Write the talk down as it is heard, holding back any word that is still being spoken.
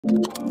Hello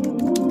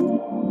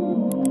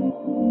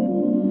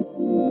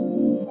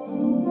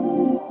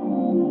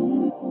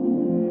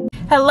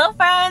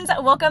friends,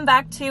 welcome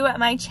back to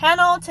my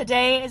channel.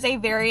 Today is a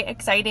very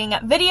exciting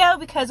video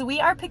because we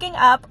are picking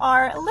up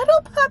our little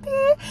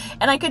puppy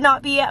and I could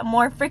not be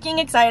more freaking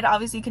excited.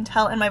 Obviously you can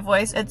tell in my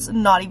voice it's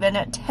not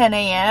even 10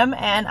 a.m.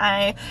 and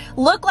I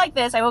look like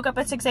this. I woke up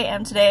at 6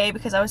 a.m. today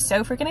because I was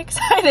so freaking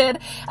excited.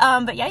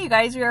 But yeah, you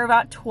guys, we are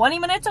about 20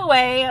 minutes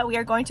away. We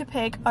are going to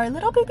pick our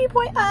little baby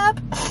boy up.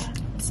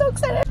 So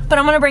excited. But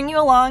I'm gonna bring you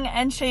along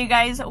and show you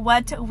guys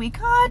what we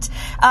got,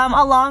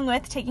 along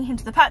with taking him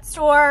to the pet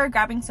store,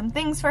 grabbing some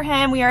things for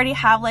him. We already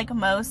have like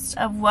most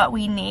of what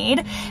we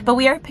need, but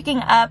we are picking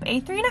up a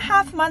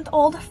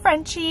 3.5-month-old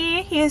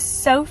Frenchie. He is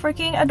so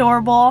freaking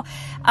adorable.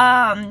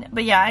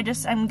 But yeah,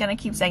 I'm gonna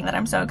keep saying that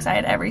I'm so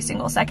excited every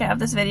single second of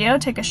this video.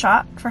 Take a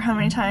shot for how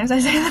many times I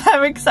say that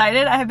I'm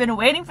excited. I have been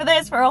waiting for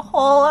this for a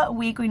whole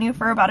week. We knew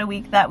for about a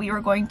week that we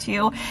were going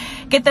to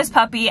get this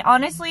puppy.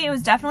 Honestly, it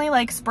was definitely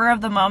like spur of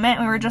the moment.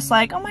 We were just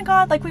like, oh my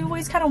god, like we've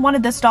always kind of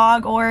wanted this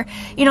dog, or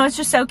you know, it's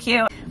just so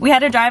cute. We had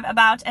to drive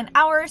about an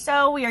hour or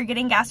so. We are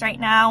getting gas right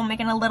now,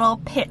 making a little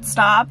pit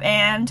stop,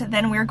 and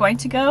then we're going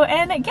to go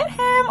and get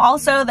him.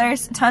 Also,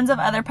 there's tons of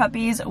other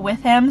puppies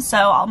with him, so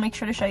I'll make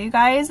sure to show you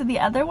guys the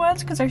other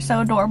ones because they're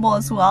so adorable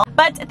as well.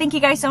 But thank you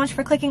guys so much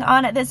for clicking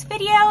on this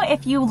video.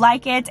 If you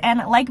like it and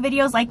like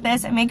videos like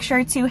this, make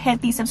sure to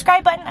hit the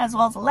subscribe button as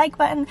well as the like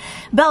button,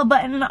 bell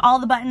button, all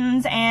the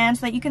buttons, and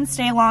so that you can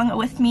stay along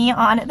with me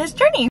on this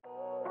journey.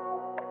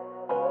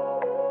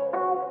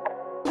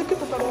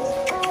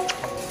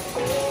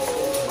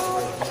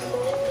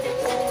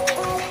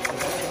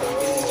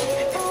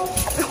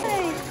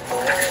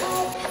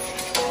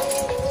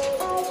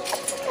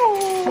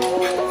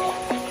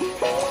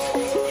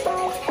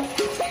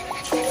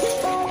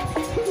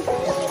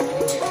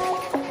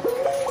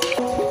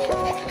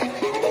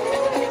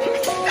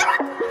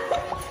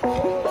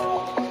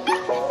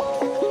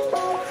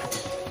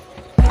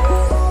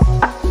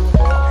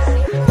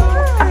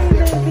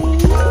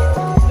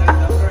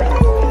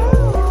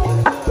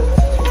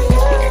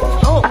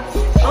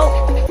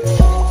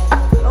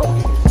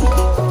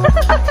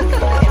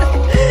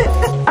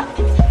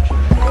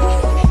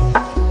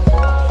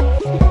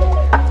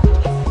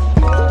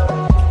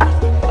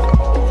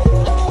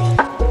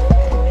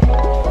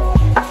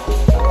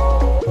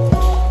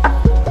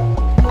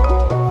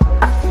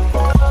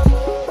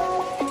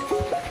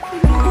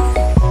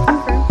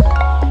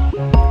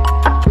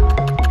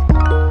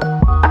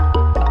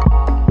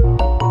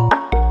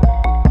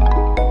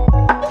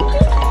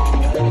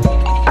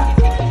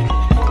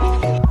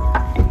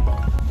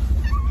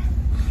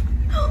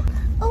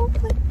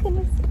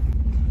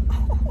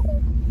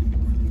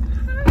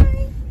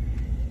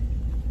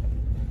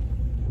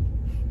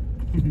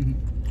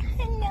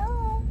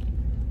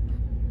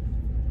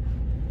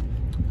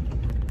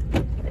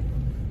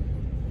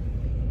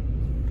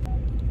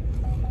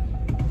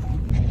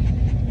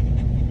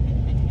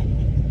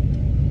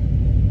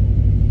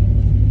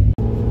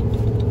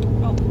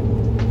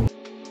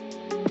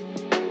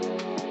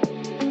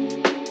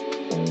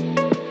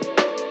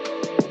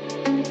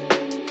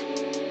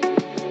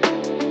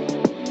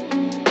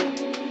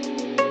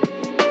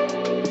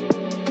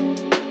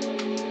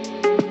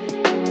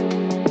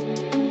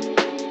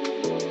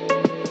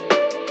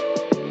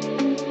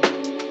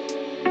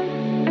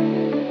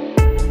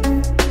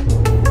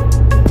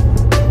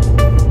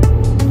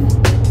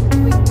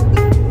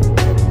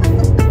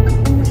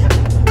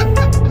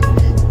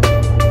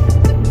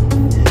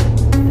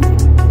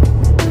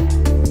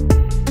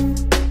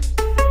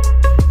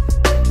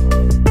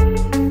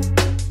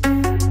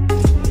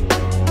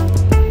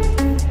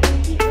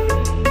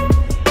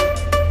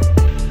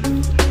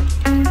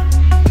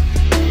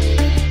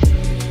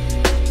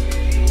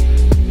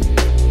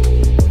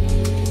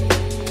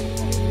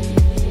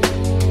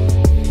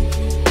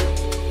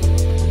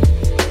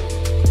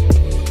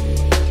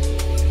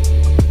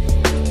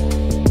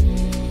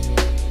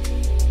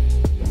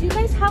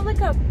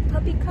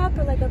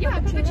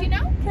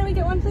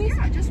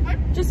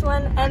 Just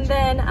one, and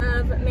then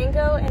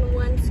mango and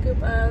 1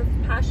 scoop of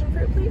passion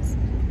fruit, please.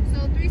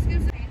 So 3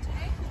 scoops of rain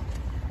today.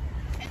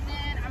 And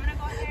then I'm gonna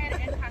go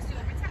ahead and pass you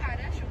over to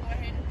Ada. She'll go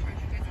ahead and charge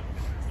you guys over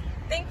the rest.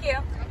 Thank you.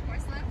 Of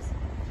course, loves.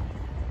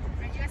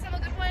 Alright, you guys have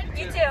a good one.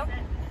 You too.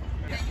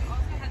 Then you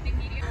also have the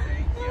medium.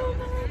 Oh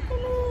my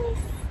goodness.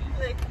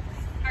 Look.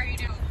 How are you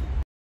doing?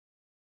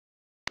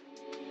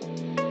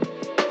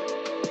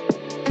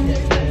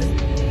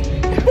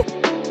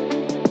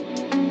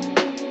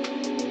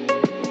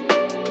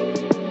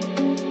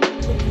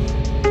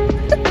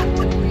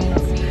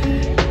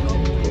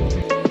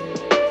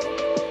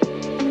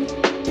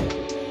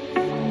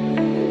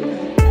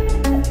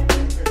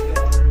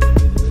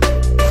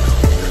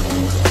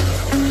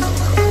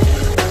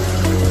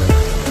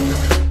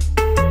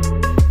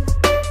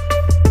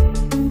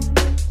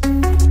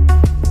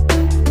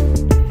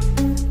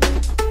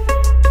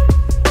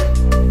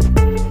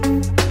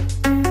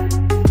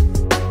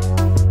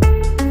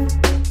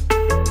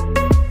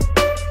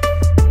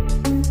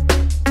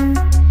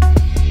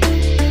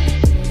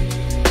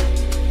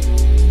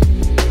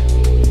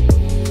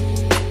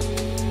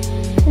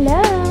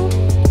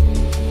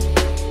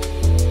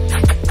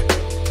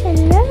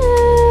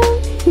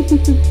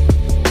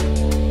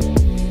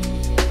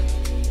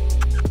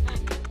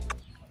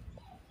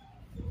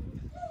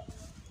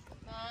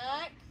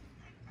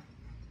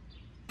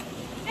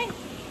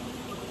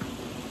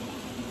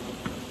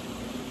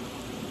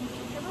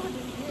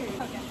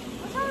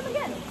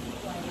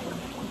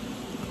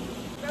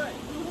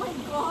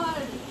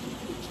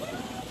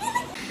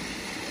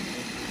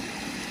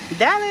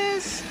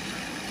 Dallas!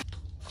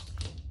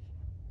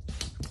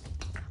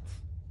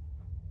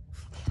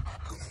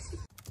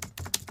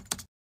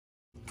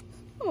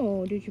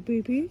 Oh, did you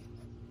pee-pee?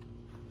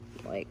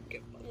 Like,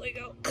 get my leg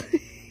out.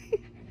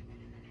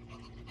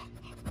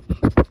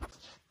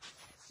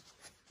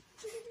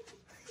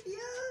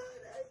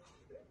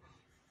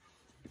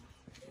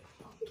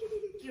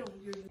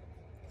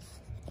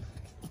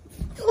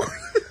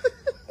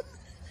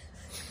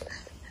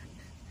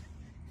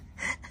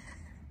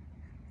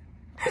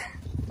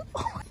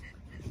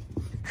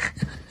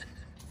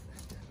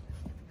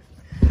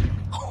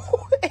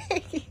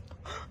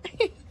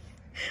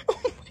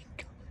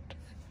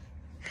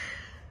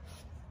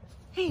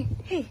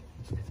 Hey.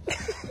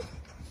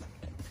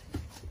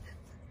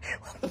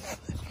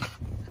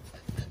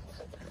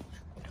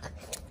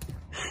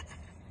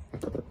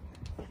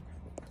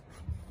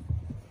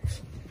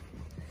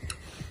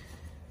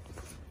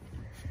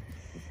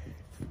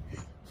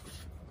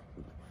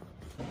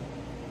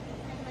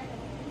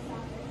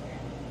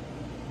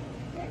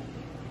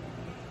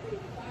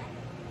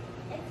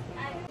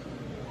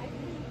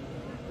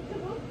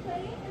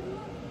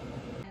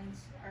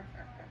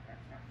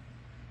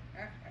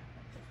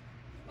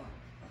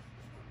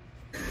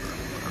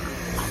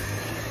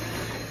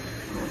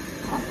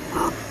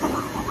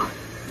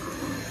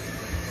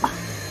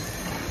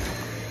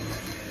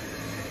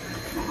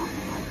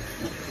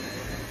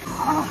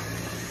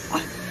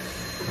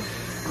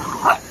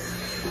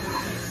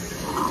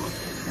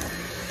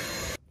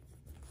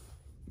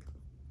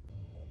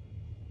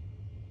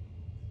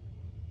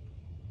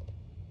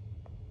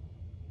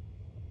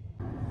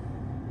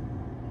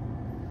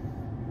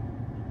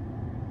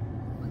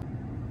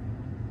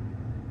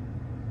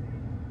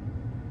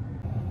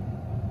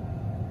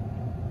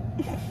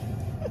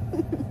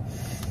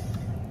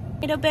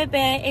 Little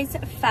Bebe is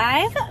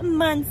 5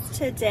 months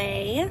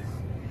today.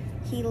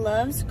 He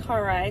loves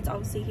car rides.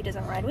 Obviously he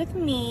doesn't ride with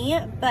me,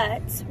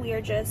 but we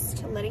are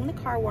just letting the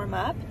car warm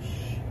up.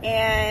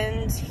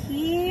 And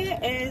he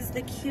is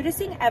the cutest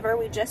thing ever.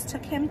 We just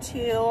took him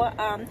to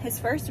his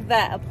first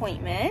vet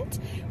appointment,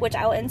 which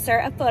I'll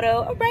insert a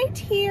photo right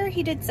here.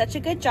 He did such a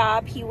good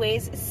job. He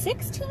weighs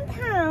 16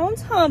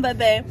 pounds, huh,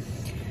 Bebe?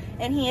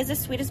 And he is the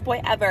sweetest boy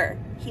ever.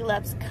 He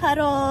loves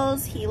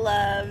cuddles, he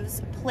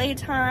loves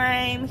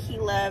playtime, he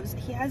has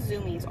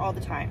zoomies all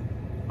the time.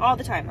 All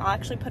the time. I'll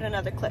actually put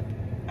another clip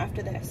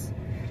after this.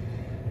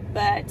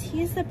 But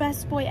he's the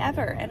best boy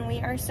ever, and we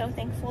are so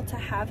thankful to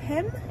have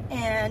him,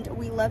 and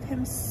we love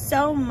him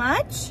so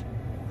much.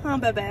 Huh,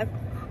 Bebe?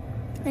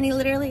 And he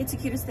literally, it's the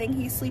cutest thing.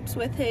 He sleeps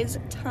with his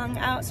tongue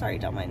out. Sorry,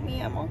 don't mind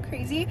me, I'm all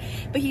crazy.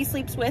 But he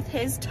sleeps with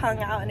his tongue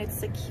out, and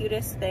it's the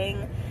cutest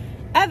thing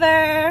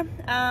ever.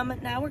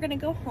 Now we're gonna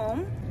go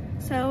home.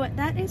 So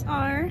that is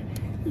our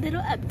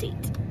little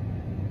update.